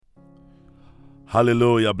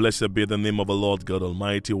Hallelujah. Blessed be the name of the Lord God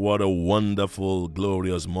Almighty. What a wonderful,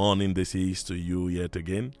 glorious morning this is to you yet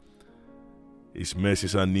again. His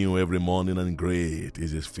mercies are new every morning, and great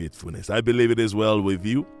is His faithfulness. I believe it is well with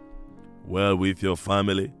you, well with your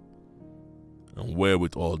family, and well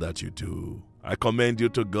with all that you do. I commend you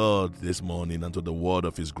to God this morning and to the word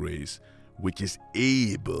of His grace, which is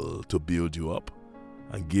able to build you up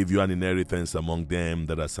and give you an inheritance among them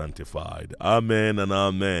that are sanctified. Amen and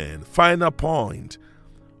amen. Final point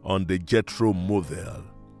on the Jethro model.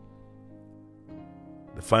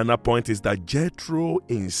 The final point is that Jethro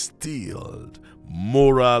instilled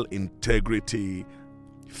moral integrity,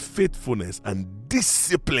 faithfulness, and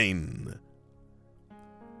discipline.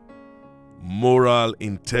 Moral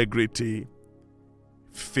integrity,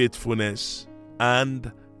 faithfulness,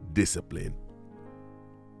 and discipline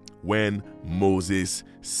when Moses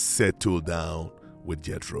settled down with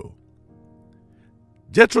Jethro.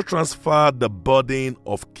 Jethro transferred the burden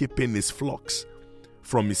of keeping his flocks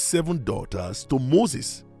from his 7 daughters to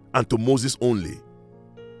Moses, and to Moses only.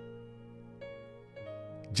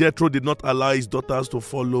 Jethro did not allow his daughters to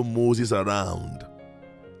follow Moses around.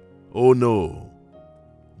 Oh no.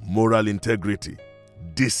 Moral integrity,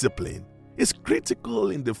 discipline is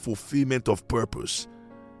critical in the fulfillment of purpose.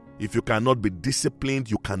 If you cannot be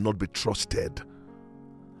disciplined, you cannot be trusted.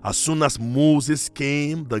 As soon as Moses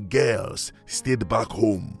came, the girls stayed back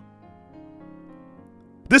home.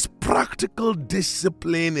 This practical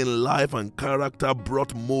discipline in life and character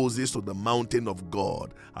brought Moses to the mountain of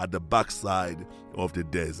God at the backside of the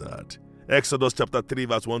desert. Exodus chapter 3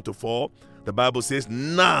 verse 1 to 4, the Bible says,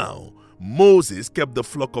 "Now Moses kept the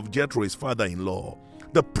flock of Jethro, his father-in-law,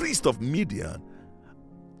 the priest of Midian."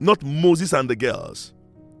 Not Moses and the girls.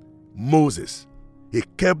 Moses. He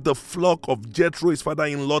kept the flock of Jethro, his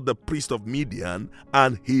father-in-law, the priest of Midian,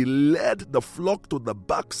 and he led the flock to the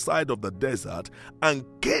backside of the desert and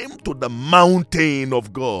came to the mountain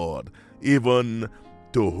of God, even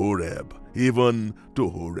to Horeb.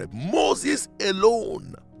 Moses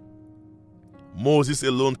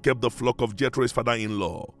alone kept the flock of Jethro, his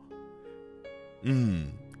father-in-law.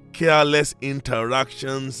 Careless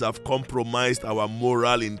interactions have compromised our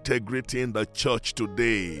moral integrity in the church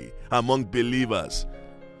today among believers.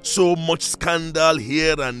 So much scandal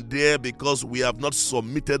here and there because we have not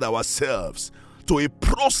submitted ourselves to a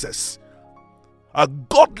process, a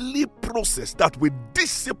godly process that will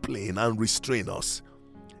discipline and restrain us.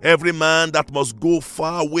 Every man that must go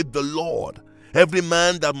far with the Lord, every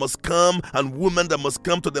man that must come and woman that must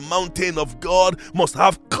come to the mountain of God must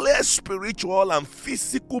have clear spiritual and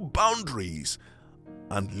physical boundaries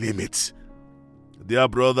and limits. Dear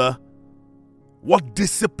brother, what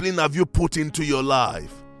discipline have you put into your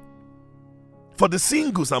life? For the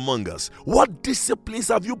singles among us, what disciplines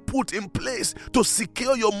have you put in place to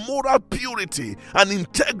secure your moral purity and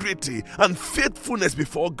integrity and faithfulness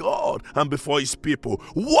before God and before His people?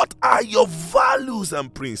 What are your values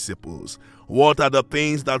and principles? What are the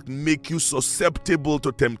things that make you susceptible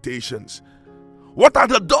to temptations? What are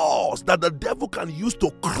the doors that the devil can use to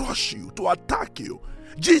crush you, to attack you?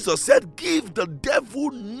 Jesus said, give the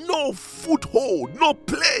devil no foothold, no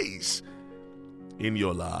place in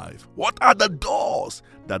your life. What are the doors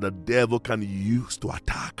that the devil can use to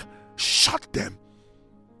attack? Shut them.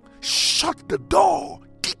 Shut the door.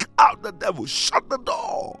 Kick out the devil. Shut the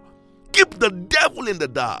door. Keep the devil in the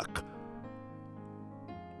dark.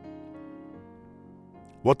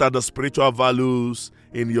 What are the spiritual values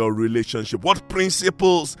in your relationship? What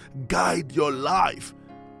principles guide your life,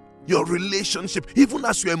 your relationship, even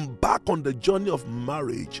as you embark on the journey of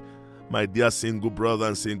marriage? My dear single brother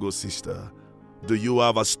and single sister, do you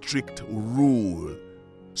have a strict rule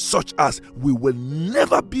such as we will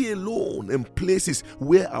never be alone in places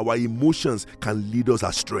where our emotions can lead us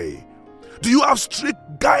astray? Do you have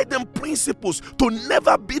strict guiding principles to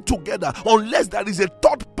never be together unless there is a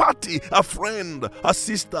third party, a friend, a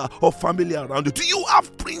sister, or family around you? Do you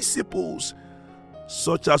have principles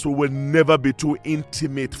such as we will never be too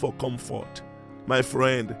intimate for comfort? My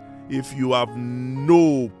friend, if you have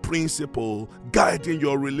no principle guiding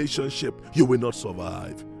your relationship, you will not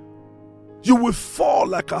survive. You will fall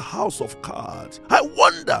like a house of cards. I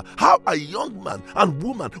wonder how a young man and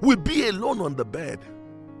woman will be alone on the bed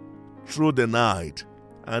through the night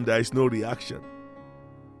and there is no reaction.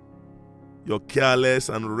 Your careless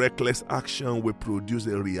and reckless action will produce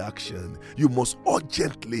a reaction. You must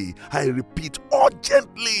urgently, I repeat,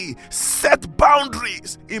 urgently set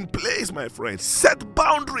boundaries in place, my friend. Set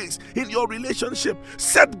boundaries in your relationship.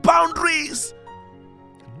 Set boundaries.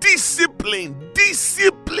 Discipline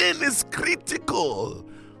is critical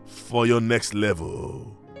for your next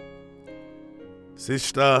level.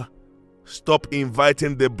 Sister, Stop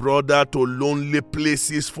inviting the brother to lonely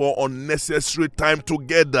places for unnecessary time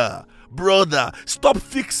together. Brother, stop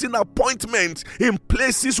fixing appointments in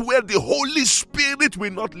places where the Holy Spirit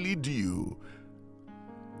will not lead you.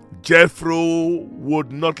 Jethro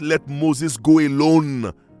would not let Moses go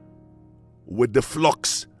alone with the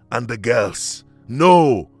flocks and the girls.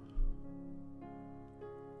 No.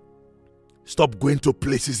 Stop going to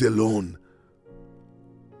places alone.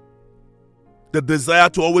 The desire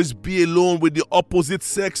to always be alone with the opposite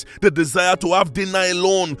sex, the desire to have dinner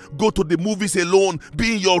alone, go to the movies alone,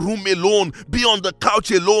 be in your room alone, be on the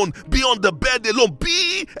couch alone, be on the bed alone,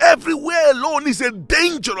 be everywhere alone is a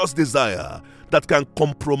dangerous desire that can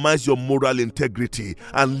compromise your moral integrity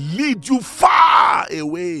and lead you far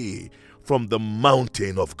away from the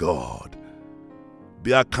mountain of God.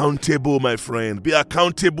 Be accountable, my friend. Be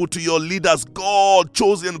accountable to your leaders,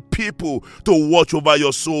 God-chosen people to watch over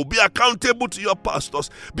your soul. Be accountable to your pastors.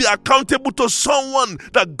 Be accountable to someone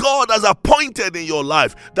that God has appointed in your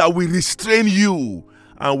life that will restrain you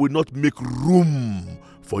and will not make room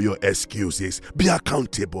for your excuses. Be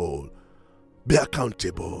accountable. Be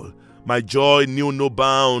accountable. My joy knew no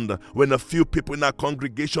bound when a few people in our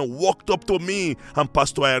congregation walked up to me and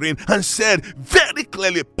Pastor Irene and said very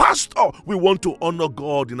clearly, Pastor, we want to honor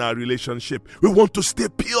God in our relationship. We want to stay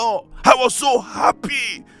pure. I was so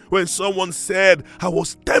happy when someone said, I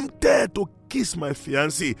was tempted to kiss my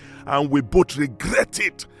fiancée, and we both regret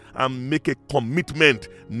it and make a commitment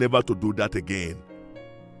never to do that again.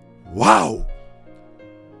 Wow!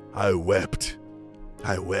 I wept.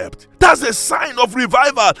 That's a sign of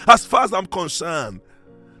revival as far as I'm concerned.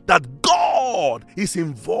 That God is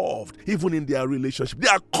involved even in their relationship. They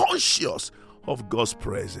are conscious of God's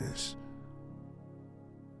presence.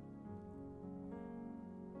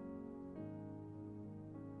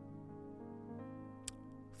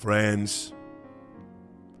 Friends,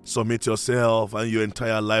 submit yourself and your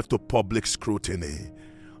entire life to public scrutiny.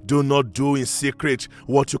 Do not do in secret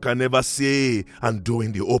what you can never say and do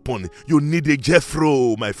in the open. You need a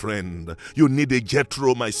Jethro, my friend. You need a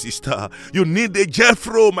Jethro, my sister. You need a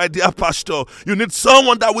Jethro, my dear pastor. You need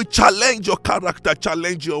someone that will challenge your character,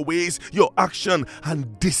 challenge your ways, your action,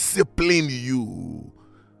 and discipline you.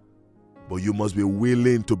 But you must be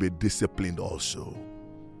willing to be disciplined also.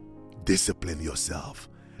 Discipline yourself.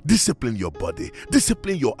 Discipline your body.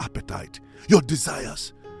 Discipline your appetite, your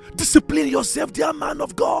desires. Discipline yourself, dear man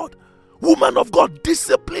of God, woman of God.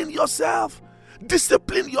 Discipline yourself.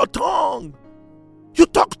 Discipline your tongue. You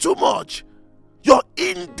talk too much. Your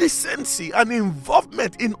indecency and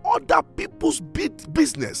involvement in other people's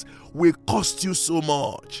business will cost you so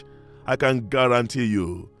much. I can guarantee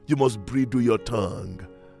you, you must bridle your tongue.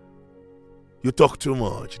 You talk too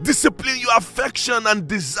much. Discipline your affection and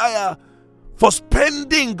desire for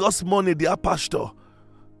spending God's money, dear pastor.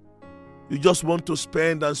 You just want to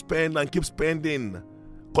spend and keep spending.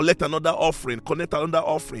 Collect another offering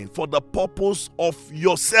for the purpose of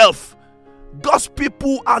yourself. God's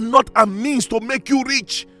people are not a means to make you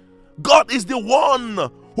rich. God is the one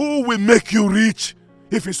who will make you rich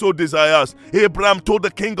if he so desires. Abraham told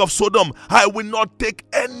the king of Sodom, I will not take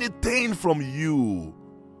anything from you,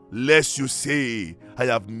 lest you say, I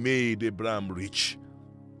have made Abraham rich.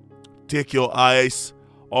 Take your eyes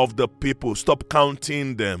off the people. Stop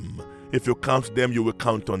counting them. If you count them, you will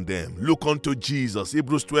count on them. Look unto Jesus.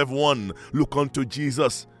 Hebrews 12:1. Look unto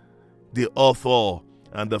Jesus, the author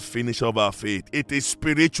and the finisher of our faith. It is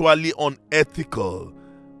spiritually unethical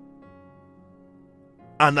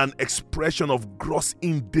and an expression of gross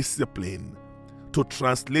indiscipline to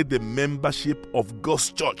translate the membership of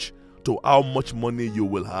God's church to how much money you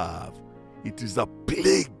will have. It is a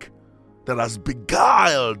plague that has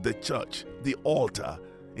beguiled the church, the altar,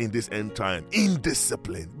 in this end time.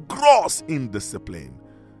 Indiscipline, gross indiscipline.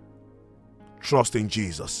 Trust in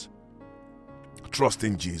Jesus. Trust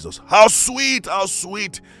in Jesus. How sweet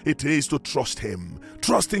it is to trust him.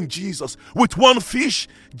 Trust in Jesus. With one fish,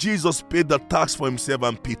 Jesus paid the tax for himself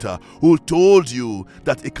and Peter, who told you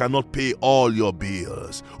that he cannot pay all your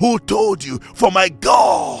bills. Who told you, for my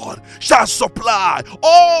God shall supply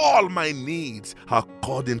all my needs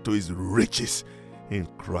according to his riches in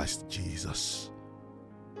Christ Jesus.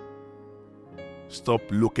 Stop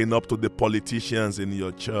looking up to the politicians in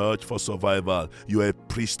your church for survival. You are a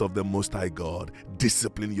priest of the Most High God.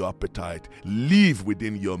 Discipline your appetite. Live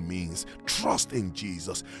within your means. Trust in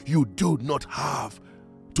Jesus. You do not have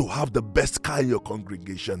to have the best car in your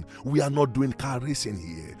congregation. We are not doing car racing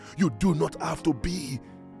here. You do not have to be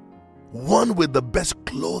one with the best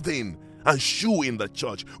clothing and shoe in the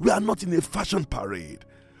church. We are not in a fashion parade.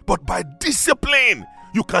 but by discipline,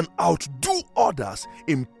 you can outdo others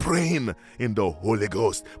in praying in the Holy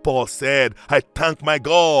Ghost. Paul said, I thank my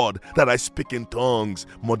God that I speak in tongues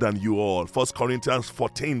more than you all. 1 Corinthians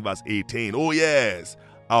 14 verse 18. Oh yes,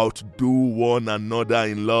 outdo one another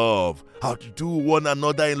in love. Outdo one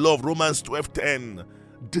another in love. Romans 12:10.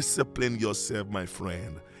 Discipline yourself, my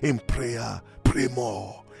friend. In prayer, pray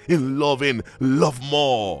more. In loving, love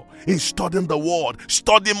more. In studying the word,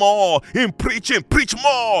 study more. In preaching, preach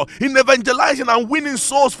more. In evangelizing and winning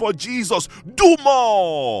souls for Jesus, do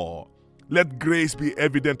more. Let grace be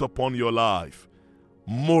evident upon your life.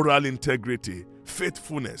 Moral integrity,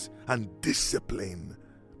 faithfulness, and discipline.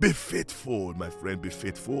 Be faithful, my friend, be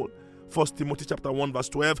faithful. 1 Timothy chapter 1 verse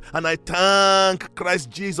 12. And I thank Christ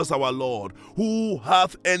Jesus our Lord, who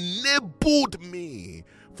hath enabled me,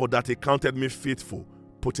 for that he counted me faithful,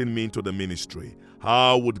 putting me into the ministry.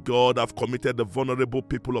 How would God have committed the vulnerable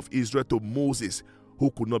people of Israel to Moses,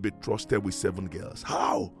 who could not be trusted with 7 girls?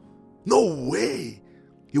 How? No way.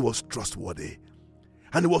 He was trustworthy.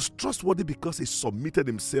 And he was trustworthy because he submitted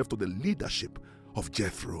himself to the leadership of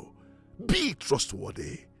Jethro. Be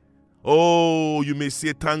trustworthy. Oh, you may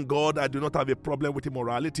say, thank God I do not have a problem with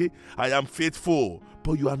immorality. I am faithful.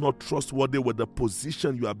 But you are not trustworthy with the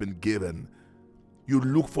position you have been given. You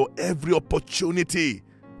look for every opportunity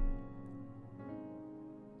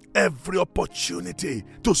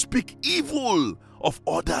to speak evil of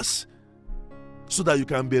others so that you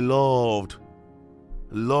can be loved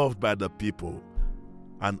by the people.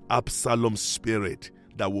 An Absalom spirit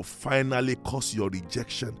that will finally cause your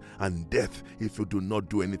rejection and death if you do not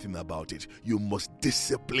do anything about it. You must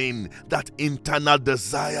discipline that internal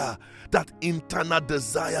desire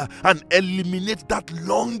and eliminate that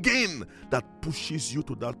longing that pushes you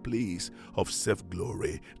to that place of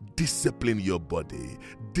self-glory. Discipline your body,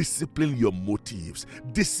 discipline your motives,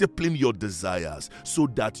 discipline your desires, so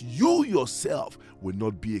that you yourself will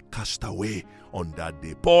not be a castaway on that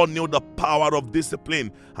day. Paul knew the power of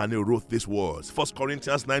discipline, and he wrote these words. 1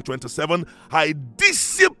 Corinthians 9:27, I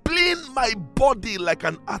discipline my body like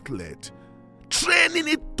an athlete, training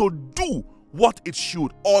it to do what it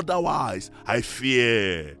should. Otherwise, I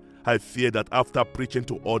fear that after preaching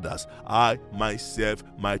to others, I myself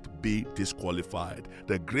might be disqualified.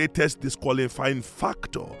 The greatest disqualifying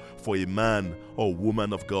factor for a man or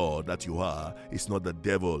woman of God that you are is not the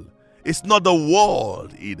devil. It's not the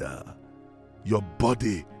world either. Your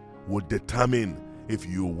body will determine if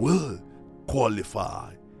you will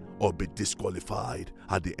qualify or be disqualified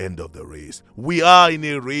at the end of the race. We are in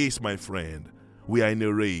a race, my friend. We are in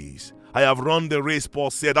a race. I have run the race,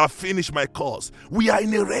 Paul said. I finished my course. We are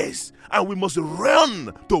in a race, and we must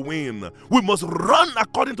run to win. We must run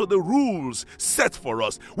according to the rules set for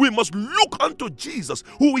us. We must look unto Jesus,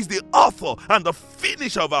 who is the author and the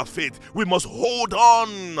finisher of our faith. We must hold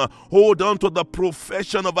on to the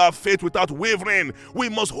profession of our faith without wavering. We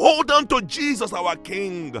must hold on to Jesus, our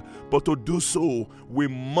King. But to do so, we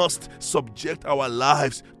must subject our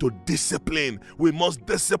lives to discipline. We must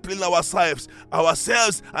discipline ourselves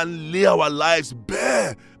and lay our lives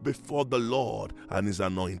bare before the Lord and His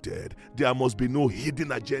anointed. There must be no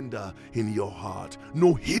hidden agenda in your heart,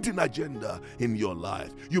 no hidden agenda in your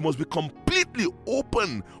life. You must be completely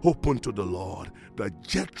open to the Lord. The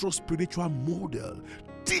Jethro spiritual model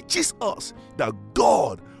teaches us that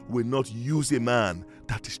God will not use a man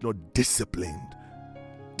that is not disciplined.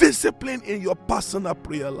 Discipline in your personal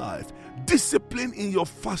prayer life, discipline in your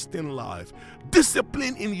fasting life,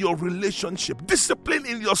 discipline in your relationship, discipline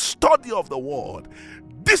in your study of the word,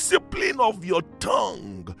 discipline of your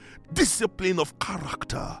tongue, discipline of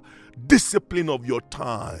character, discipline of your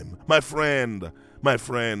time. My friend,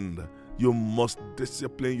 you must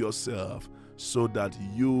discipline yourself so that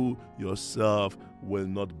you yourself will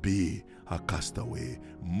not be a castaway.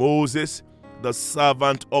 Moses, the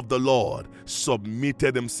servant of the Lord,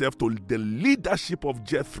 submitted himself to the leadership of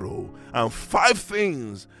Jethro. And five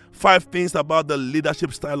things about the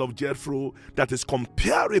leadership style of Jethro that is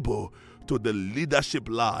comparable to the leadership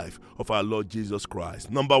life of our Lord Jesus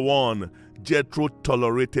Christ. Number 1, Jethro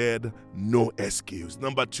tolerated no excuse.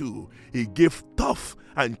 Number 2, he gave tough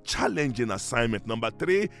and challenging assignment. Number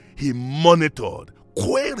 3, he monitored,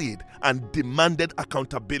 queried, and demanded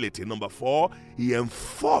accountability. Number 4, he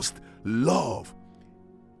enforced love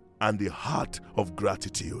and the heart of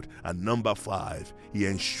gratitude. And number 5, he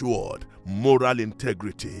ensured moral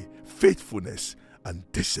integrity, faithfulness, and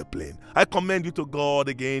discipline. I commend you to God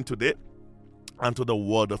again today and to the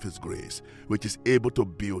word of His grace, which is able to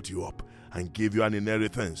build you up and give you an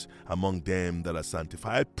inheritance among them that are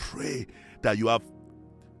sanctified. I pray that you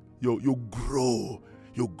grow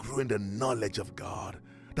in the knowledge of God.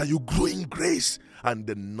 that you grow in grace and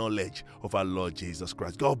the knowledge of our Lord Jesus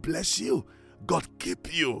Christ. God bless you. God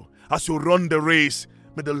keep you as you run the race.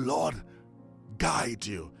 May the Lord guide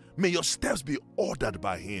you. May your steps be ordered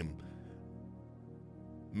by Him.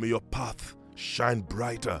 May your path shine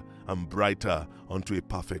brighter and brighter unto a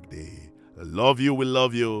perfect day. I love you. We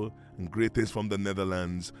love you. And greetings from the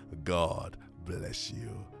Netherlands. God bless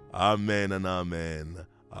you. Amen and amen.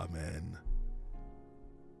 Amen.